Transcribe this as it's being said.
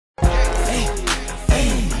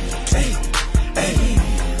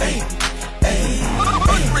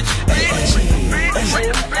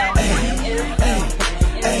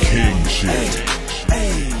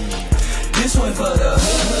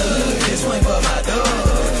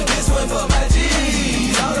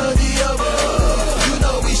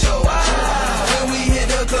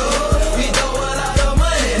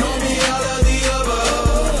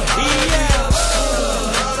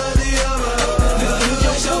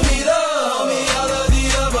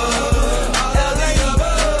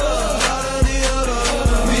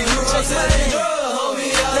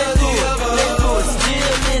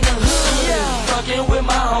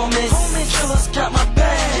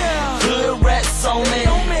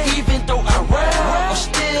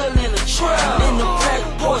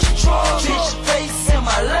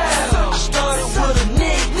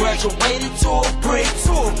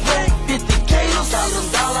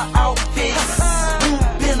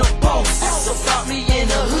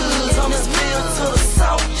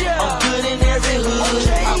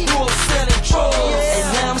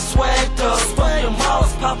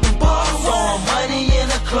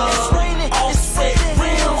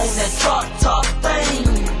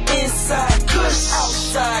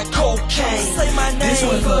This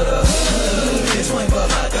one for the hood, this one for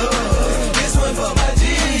my dog, this one for my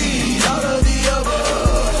G's, all of the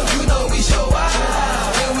above. You know we show out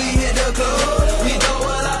when we hit the club. We throw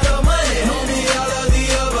a lot of money, homie, all of the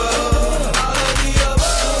above, all of the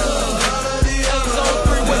above, all of the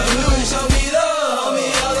above. When the hood show me love, homie,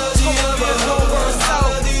 all of the above,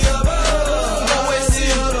 all of the above, all of the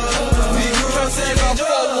above. We grew up selling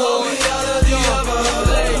drugs, homie, all of the above.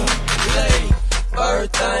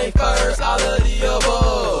 First thing first, all of the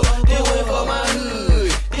above. This went for my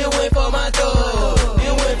hood, this went for my thug,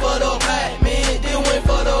 this went for the black men, this went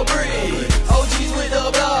for the breed. OGs with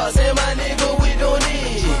the blocks, and my nigga we don't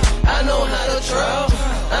need. I know how to trap,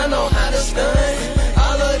 I know how to stunt.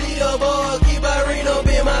 All of the above, keep a ring up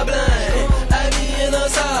in my blind. I be in the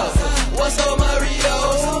south, what's up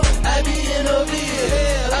Marios? I be in the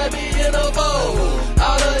field, I be in the bowl.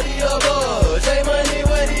 All of the above, J Money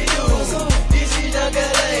what he do?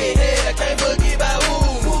 I can't forget about who.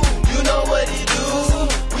 You know what he do.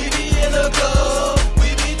 We be in the club, we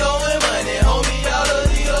be throwing money, homie, all of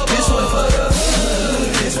the above. This one for the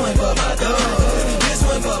hood, this one for my dog, this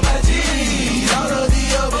one for my G's, all of the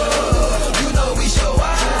above. You know we show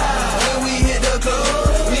out when we hit the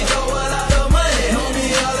club. We throw a lot of money,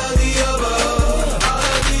 homie, all of the above, all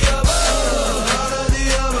of the above, all of the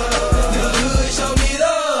above. The hood show me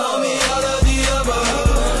love, homie, all of the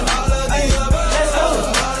above, all of the above.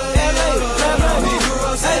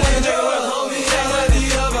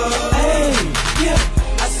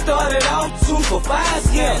 Started off 2 for 5,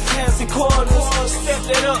 hands and quarters. Stepped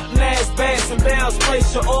it up, Nash, bass and bells,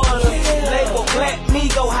 place your order. Label Black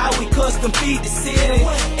Migo, how we custom feed the city.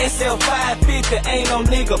 SL 550, ain't no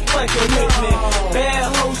nigga fucking with me. Bad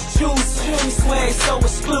host juice, swag so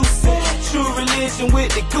exclusive. True religion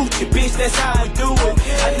with the Gucci, bitch, that's how we do it.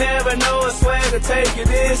 I never know a swag to take it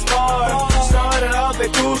this far. Started off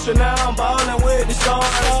at Crucial, now I'm ballin' with the stars.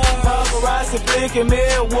 Paparazzi flicking me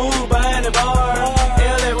a woo behind the bar.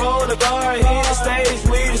 Roll the guard, hit the stage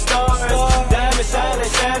with the stars. Diamond shine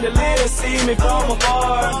and chandelier, see me from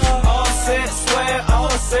afar. All set, sweat, all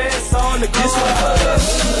sets on the guard. This one for the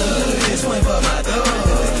hood, this one for my dog,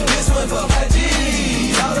 this one for my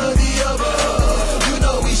G's, all of the above. You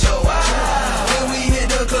know we show out when we hit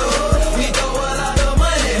the club. We throw a lot of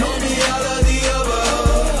money, homie, all of the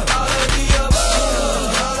above, all of the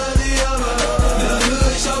above, all of the above. The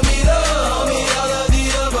hood show me love, homie, all of the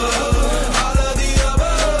above.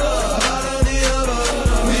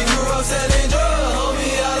 Selling drugs,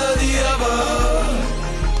 homie, all of the above.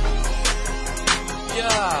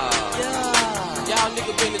 Y'all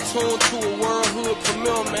niggas been tuned to a world hood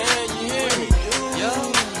premiere, man. You hear me?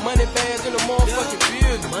 Money bags in the motherfucking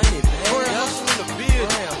building. Money hustle in the building.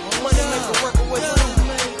 Money maker working with you.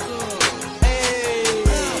 Hey,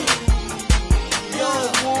 young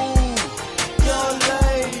woo, young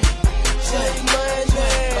lady, J Money,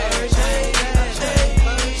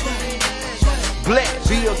 Black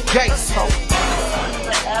Bill Gates, ho.